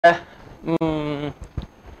mm,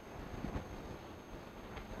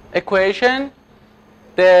 equation,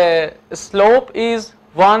 the slope is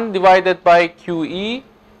 1 divided by QE.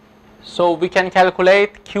 So we can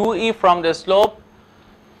calculate QE from the slope.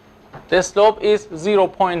 The slope is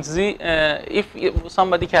 0.0. If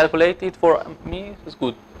somebody calculate it for me, it's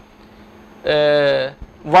good.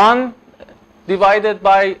 1 divided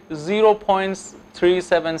by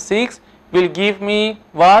 0.376 will give me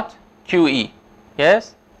what? QE.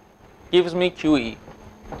 Yes? Gives me QE.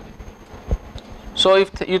 So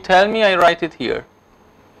if you tell me, I write it here.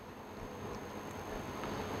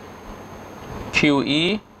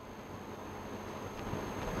 QE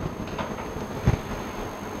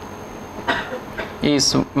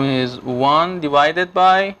is 1 divided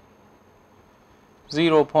by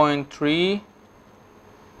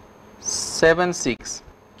 0.376.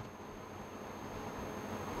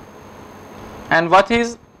 And what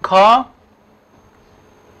is K?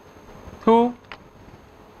 2.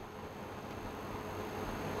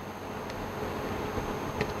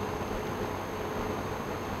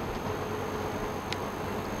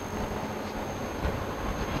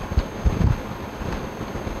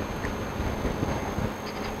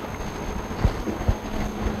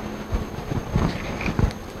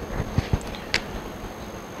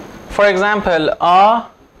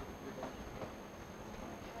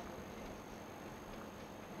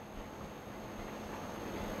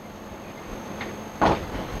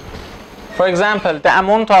 For example, the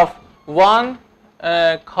amount of 1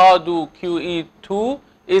 K2 QE2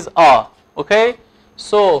 is A. Okay?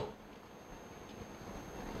 So,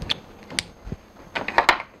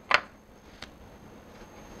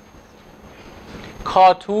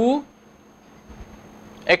 K2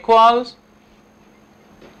 equals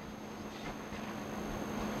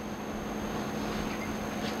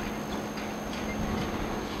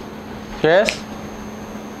yes,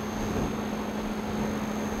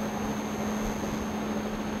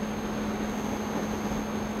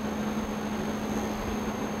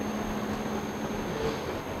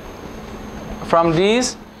 from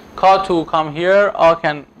these K2 come here, A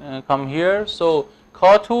can come here. So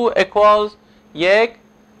K2 equals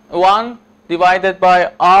 1 divided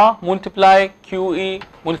by A multiply QE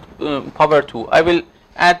power 2. I will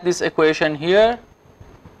add this equation here.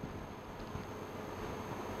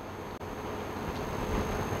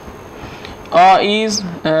 A is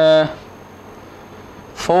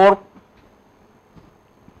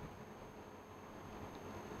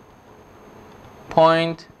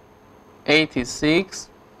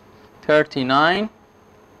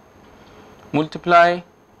multiply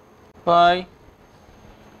by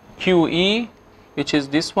QE, which is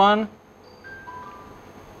this one.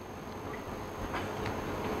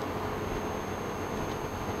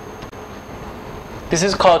 This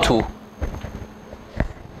is K2.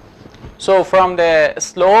 So from the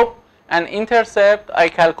slope and intercept, I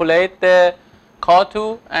calculate the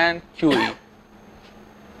K2 and QE.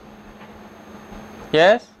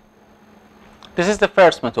 Yes? This is the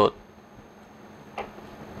first method.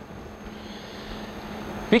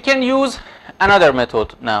 We can use another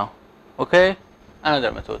method now. Okay?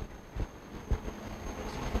 Another method.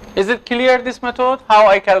 Is it clear, this method? How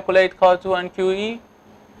I calculate K2 and QE?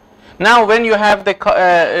 Now when you have the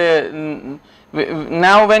K2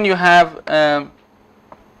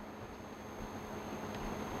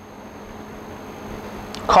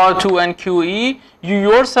 and QE,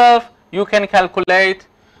 you can calculate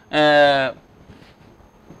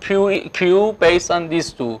Q based on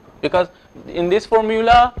these two, because in this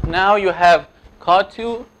formula now you have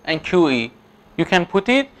K2 and QE. You can put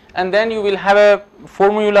it, and then you will have a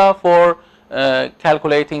formula for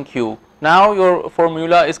calculating Q. Now your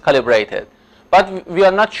formula is calibrated, but we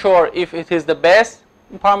are not sure if it is the best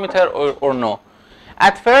parameter or no.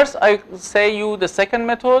 At first I say you the second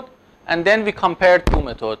method, and then we compare two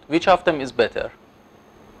methods. Which of them is better?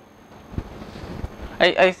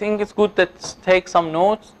 I think it's good that take some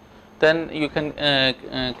notes, then you can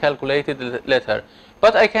calculate it later.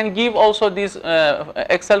 But I can give also this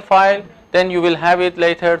Excel file, then you will have it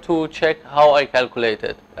later to check how I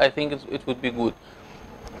calculated. I think it would be good.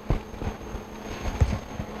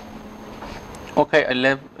 Okay, I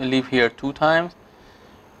leave here 2 times.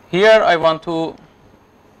 Here I want to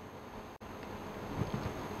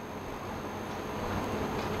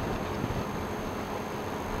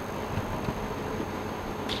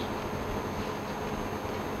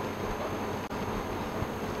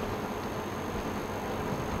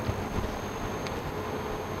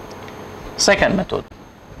second method.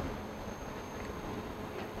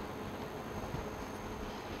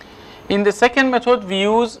 In the second method, we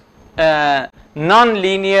use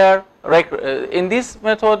non-linear in this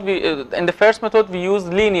method, in the first method we use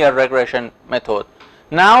linear regression method.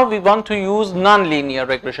 Now we want to use non-linear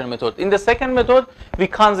regression method. In the second method, we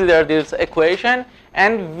consider this equation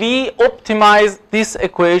and we optimize this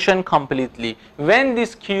equation completely when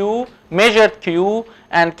this Q, measured Q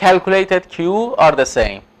and calculated Q are the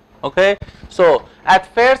same. Okay, so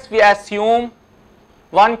at first we assume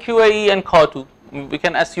one QAE and K2. We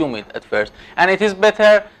can assume it at first, and it is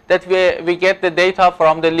better that we get the data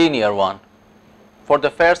from the linear one for the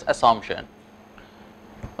first assumption.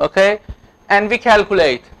 Okay, and we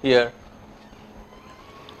calculate here.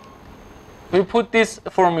 We put this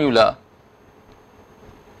formula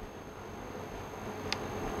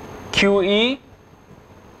QE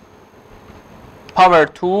power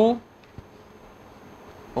 2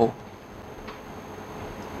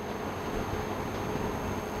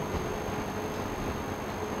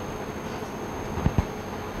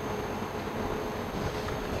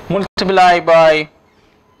 multiply by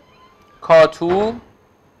K2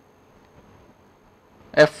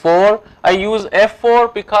 F4. I use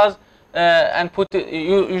F4 because and put it,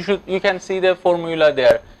 you can see the formula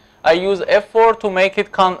there. I use F4 to make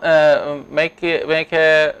it make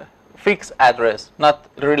a fixed address, not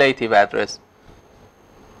relative address.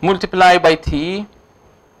 Multiply by T.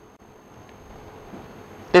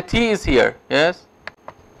 The T is here, yes.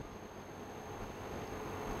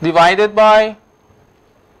 Divided by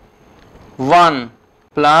 1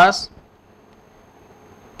 plus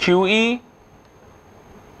QE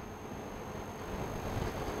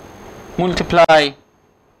multiply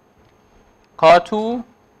K2.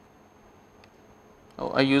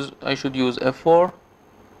 I should use F4.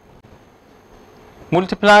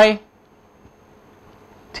 Multiply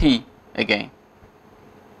T again.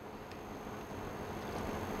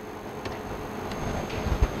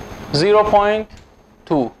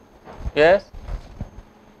 .2, yes.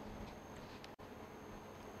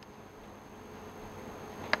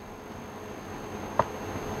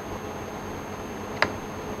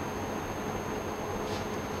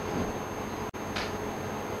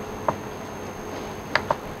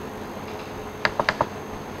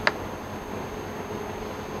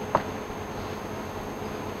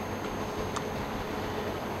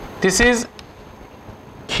 This is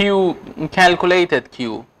Q, calculated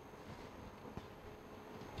Q.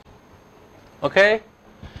 Okay.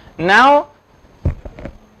 Now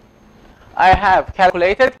I have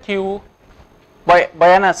calculated Q by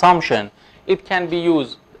an assumption. It can be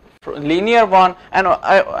used for linear one,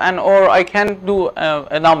 or I can do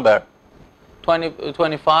a number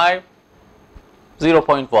 25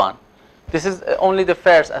 0.1. This is only the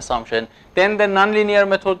first assumption. Then the nonlinear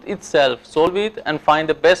method itself solve it and find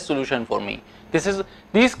the best solution for me. This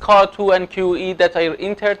K2 and QE that I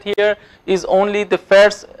entered here is only the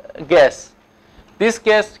first guess. This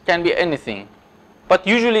guess can be anything, but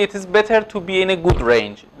usually it is better to be in a good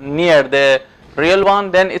range near the real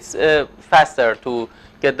one. Then it's faster to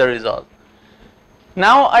get the result.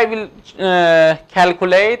 Now I will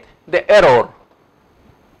calculate the error,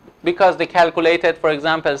 because the calculated, for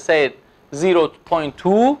example, said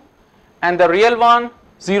 0.2 and the real one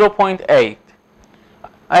 0.8.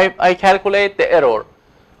 I calculate the error.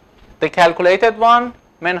 The calculated one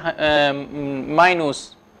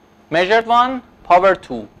minus measured one power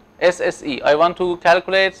 2, SSE. I want to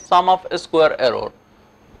calculate sum of a square error.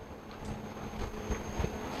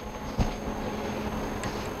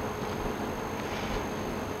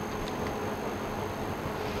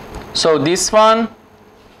 So this one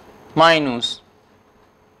minus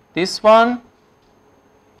this one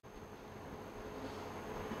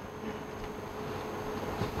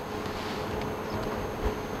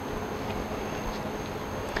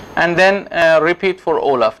and then repeat for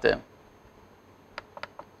all of them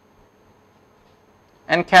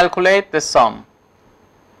and calculate the sum.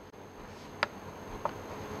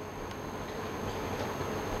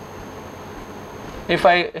 If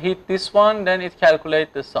I hit this one, then it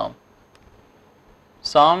calculates the sum.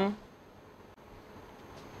 Sum.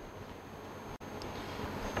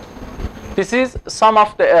 This is sum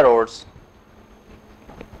of the errors,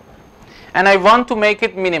 and I want to make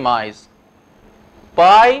it minimize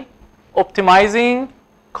by optimizing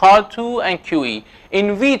K2 and QE.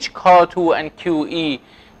 In which K2 and QE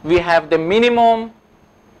we have the minimum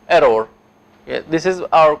error? Yeah, this is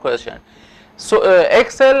our question. So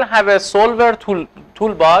Excel have a solver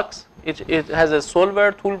toolbox. It has a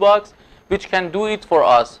solver toolbox which can do it for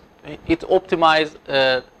us. It optimizes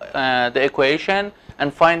the equation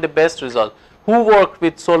and find the best result. Who worked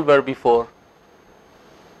with solver before?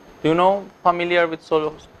 You know, familiar with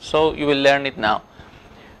solver? So you will learn it now.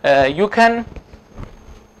 You can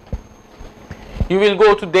You will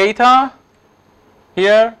go to data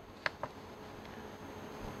here.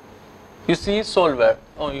 You see solver.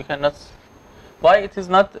 Oh, you cannot. Why it is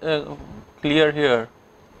not clear here?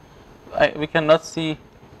 We cannot see.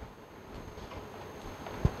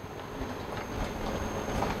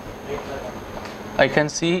 I can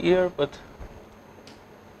see here, but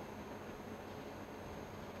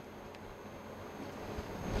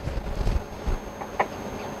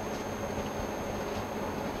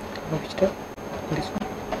which tab? This one?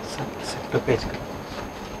 Sector page.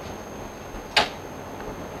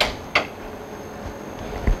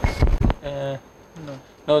 No.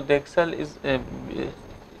 No, the Excel is Resolution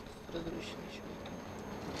issue.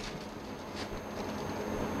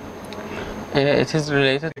 it is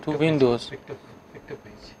related to Windows. Sector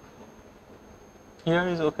page. Here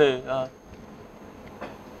is okay.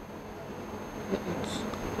 It's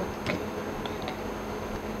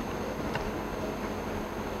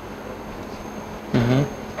okay.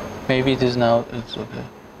 Maybe it is now. It's okay.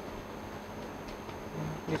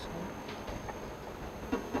 This one?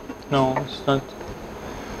 No, it's not.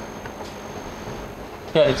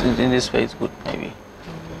 Yeah, it's in this way. It's good. Maybe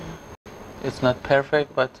it's not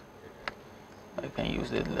perfect, but I can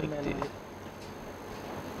use it like this.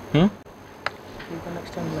 You can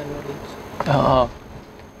extend manually.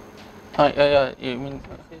 Yeah. You mean?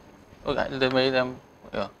 Okay, they made them.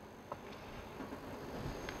 Yeah.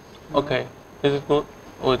 Okay. Is it good?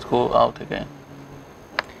 Oh, it's go out again.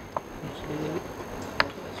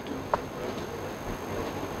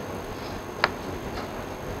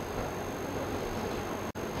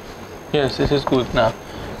 Yes, it is good now.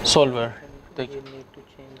 Solver. You need to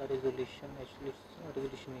change the resolution. Actually, it's a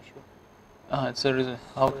resolution issue. It's a reason.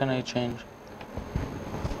 How can I change?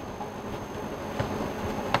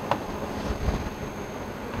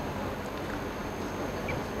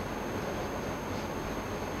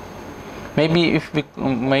 Maybe if we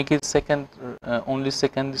make it second, only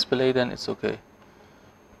second display, then it's okay.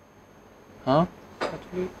 Huh?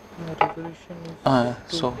 Actually, the resolution is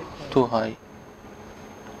So too high.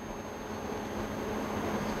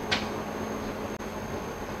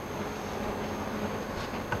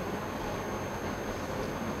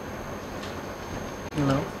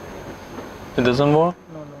 No. It doesn't work?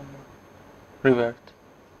 No. Revert.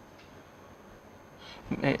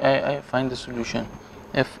 I find the solution.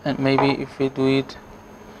 And maybe if we do it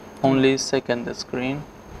only second the screen,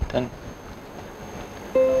 then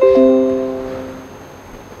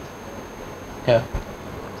yeah,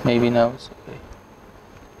 maybe now it's okay.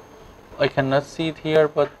 I cannot see it here,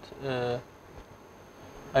 but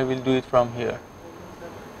I will do it from here.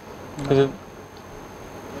 Is it?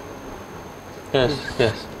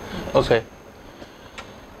 Yes. Okay.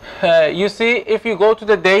 You see, if you go to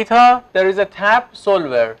the data, there is a tab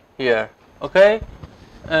solver here. Okay.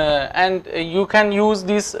 And you can use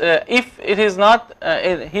this if it is not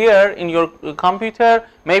here in your computer.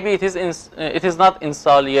 Maybe it is not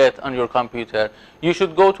installed yet on your computer. You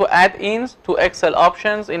should go to add-ins, to Excel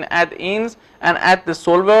options in add-ins, and add the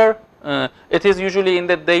solver. It is usually in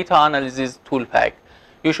the data analysis tool pack.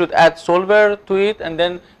 You should add solver to it, and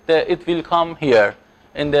then it will come here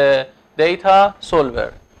in the data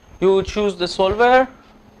solver. You choose the solver.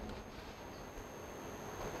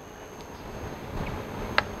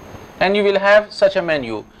 And you will have such a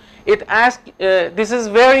menu. It asks, this is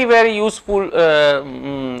very useful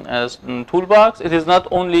toolbox. It is not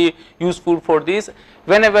only useful for this.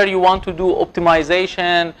 Whenever you want to do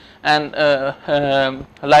optimization and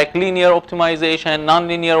like linear optimization,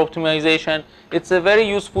 non-linear optimization, it's a very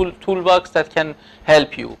useful toolbox that can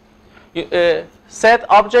help you. Set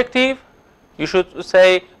objective. You should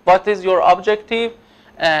say what is your objective.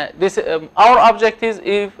 Our objective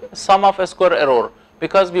is sum of a square error,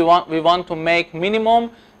 because we want to make minimum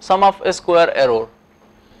sum of a square error.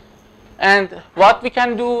 And what we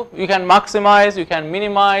can do, you can maximize, you can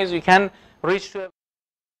minimize, you can reach to a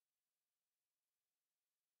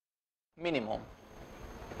minimum.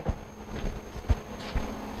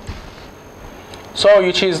 So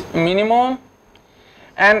you choose minimum,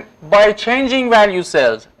 and by changing value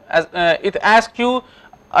cells, as it asks you,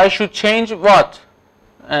 I should change what,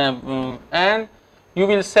 and you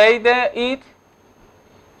will say that it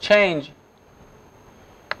change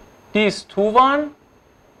this to 1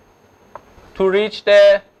 to reach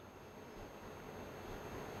the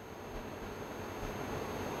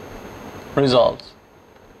results.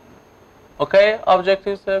 Okay,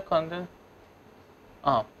 objective is the content.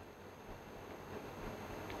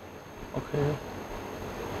 Okay.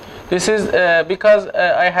 This is because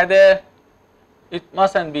I had it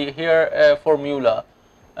mustn't be here a formula.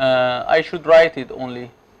 I should write it only.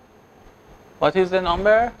 What is the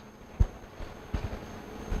number?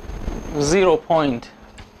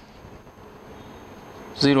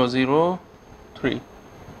 0.003,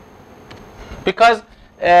 because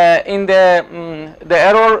in the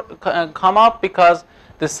error come up because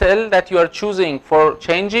the cell that you are choosing for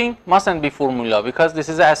changing mustn't be formula, because this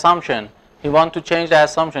is an assumption. He want to change the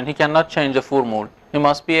assumption. He cannot change the formula. It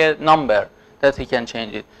must be a number that he can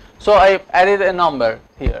change it. So I added a number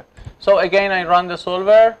here. So again I run the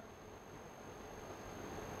solver.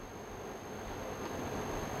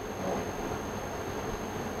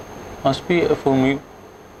 Must be a formula.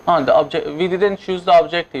 Oh, the object, we didn't choose the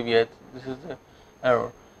objective yet. This is the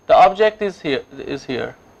error. The object is here.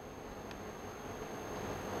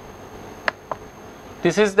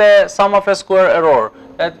 This is the sum of a square error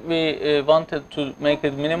that we wanted to make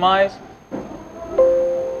it minimize.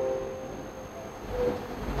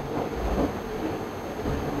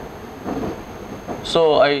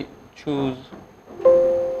 So I choose.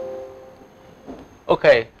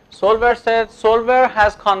 Okay. Solver said solver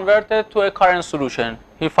has converted to a current solution.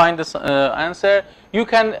 He finds the answer. You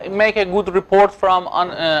can make a good report from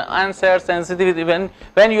answer sensitivity. When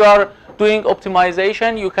you are doing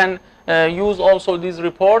optimization, you can use also this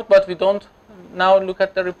report, but we don't now look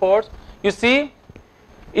at the report. You see,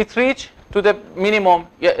 it reached to the minimum.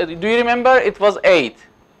 Do you remember? It was 8.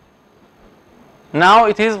 Now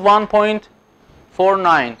it is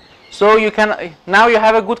 1.49. So you can, now you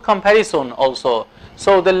have a good comparison also.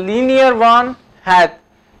 So the linear one had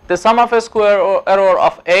the sum of a square error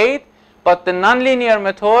of 8, but the nonlinear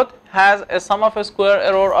method has a sum of a square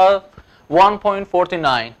error of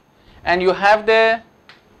 1.49. And you have the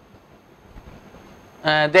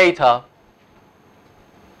data.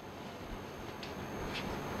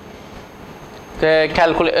 The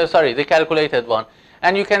calculated one.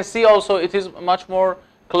 And you can see also it is much more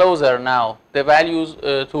closer now, the values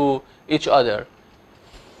to each other.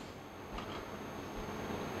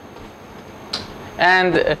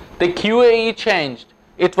 And the QAE changed.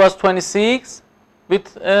 It was 26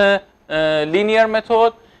 with linear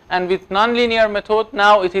method, and with non-linear method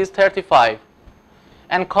now it is 35.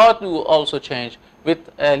 And COD also changed.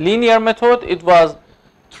 With linear method it was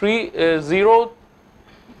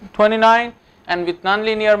 3029, and with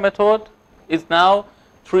non-linear method is now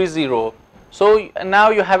 30. So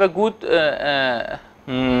now you have a good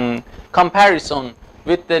comparison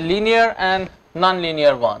with the linear and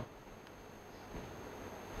non-linear one.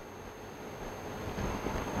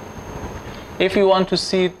 If you want to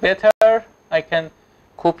see it better, I can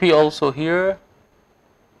copy also here.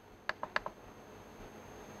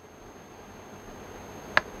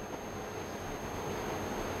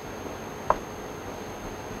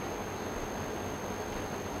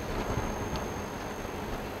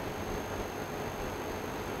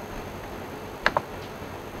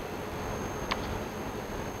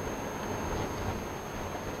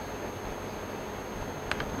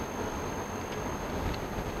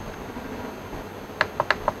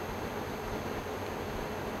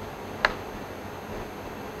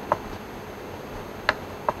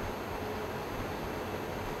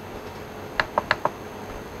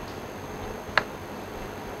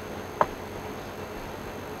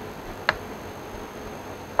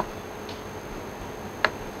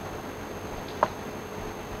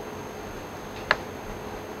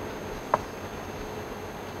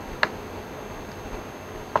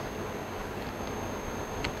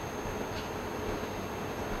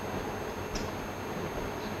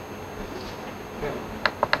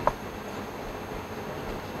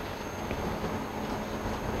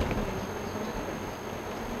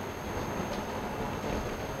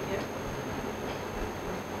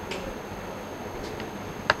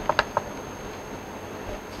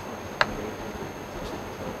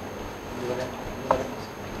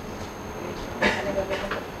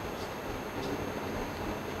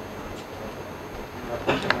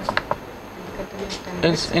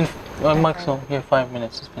 It's in maximum here 5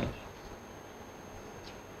 minutes is finished.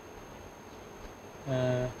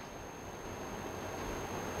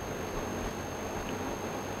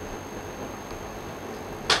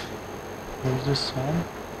 Where's this one?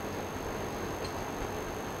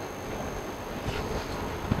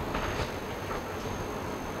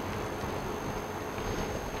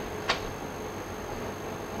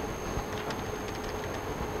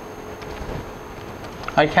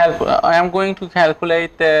 I am going to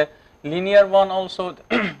calculate the linear one also,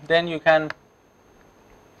 then you can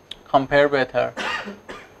compare better.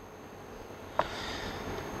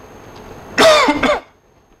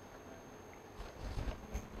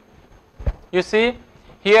 You see,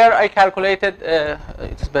 here I calculated,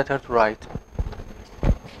 it's better to write.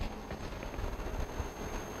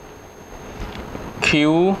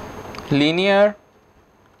 Q linear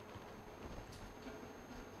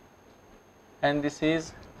and this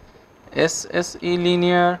is SSE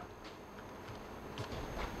linear.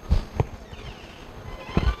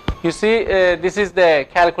 You see, this is the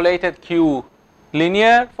calculated Q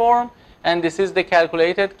linear form, and this is the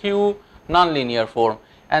calculated Q nonlinear form.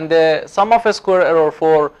 And the sum of a square error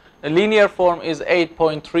for a linear form is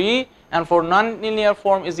 8.3, and for nonlinear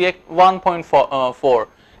form is 1.4.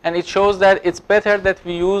 And it shows that it's better that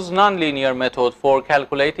we use nonlinear method for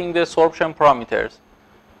calculating the sorption parameters.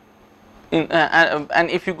 And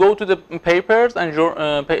if you go to the papers and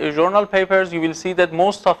journal papers, you will see that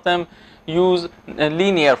most of them use a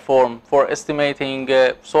linear form for estimating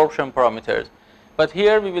sorption parameters. But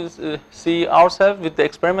here we will see ourselves with the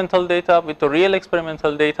experimental data, with the real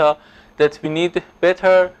experimental data, that we need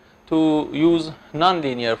better to use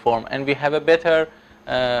nonlinear form, and we have a better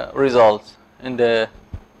results in the.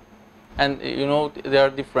 And you know, they are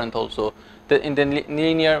different also. In the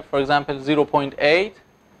linear, for example, 0.8,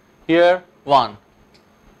 here 1,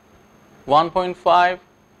 1.5,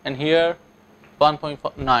 and here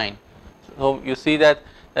 1.9. So you see that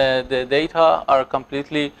the data are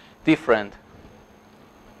completely different,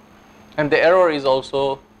 and the error is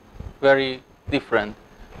also very different.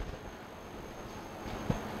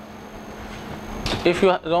 If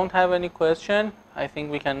you don't have any question, I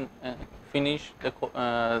think we can finish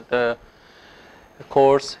the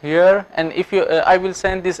course here. And if you, I will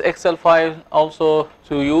send this Excel file also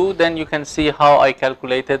to you. Then you can see how I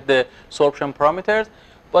calculated the sorption parameters,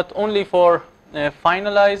 but only for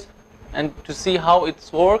finalize and to see how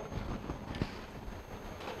it's work.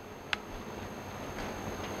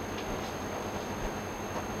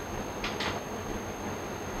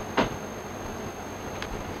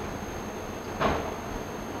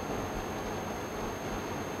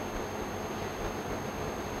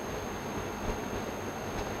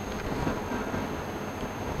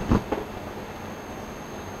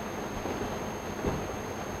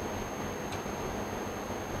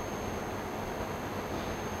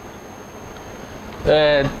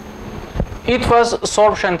 It was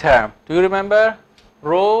sorption term. Do you remember?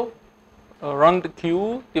 Rho run the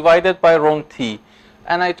Q divided by rho T.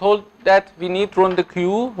 And I told that we need run the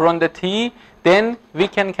Q, run the T, then we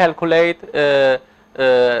can calculate the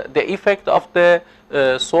effect of the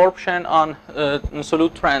sorption on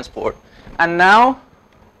solute transport. And now,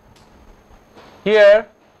 here,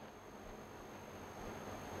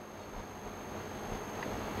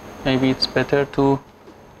 maybe it's better to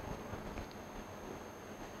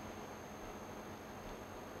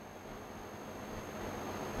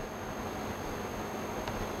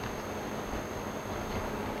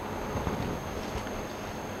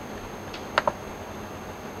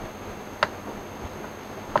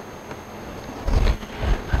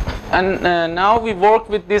and now we work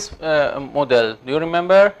with this model. Do you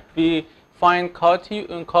remember? We find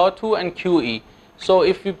K2 and QE. So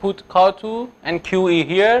if we put K2 and QE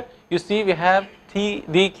here, you see we have T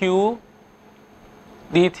dQ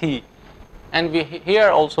dt. And here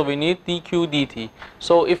also we need dQ dt.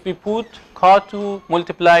 So if we put K2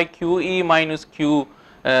 multiply QE minus Q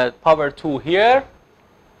power 2 here,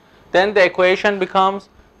 then the equation becomes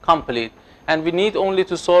complete. And we need only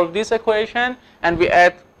to solve this equation, and we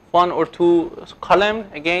add 1 or 2 column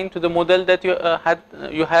again to the model that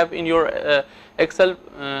you have in your Excel.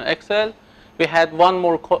 We had one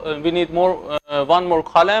more. We need one more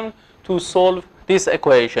column to solve this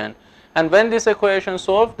equation. And when this equation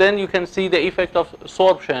solved, then you can see the effect of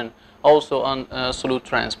sorption also on solute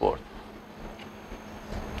transport.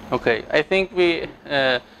 Okay, I think we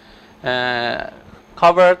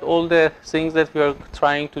covered all the things that we are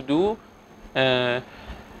trying to do.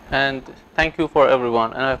 And thank you for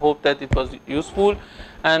everyone, and I hope that it was useful.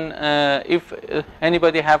 And if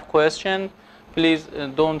anybody have questions, please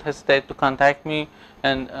don't hesitate to contact me,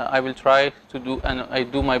 and I will try to do, and I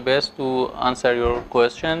do my best to answer your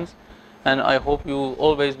questions, and I hope you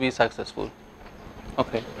always be successful.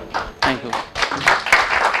 Okay, thank you.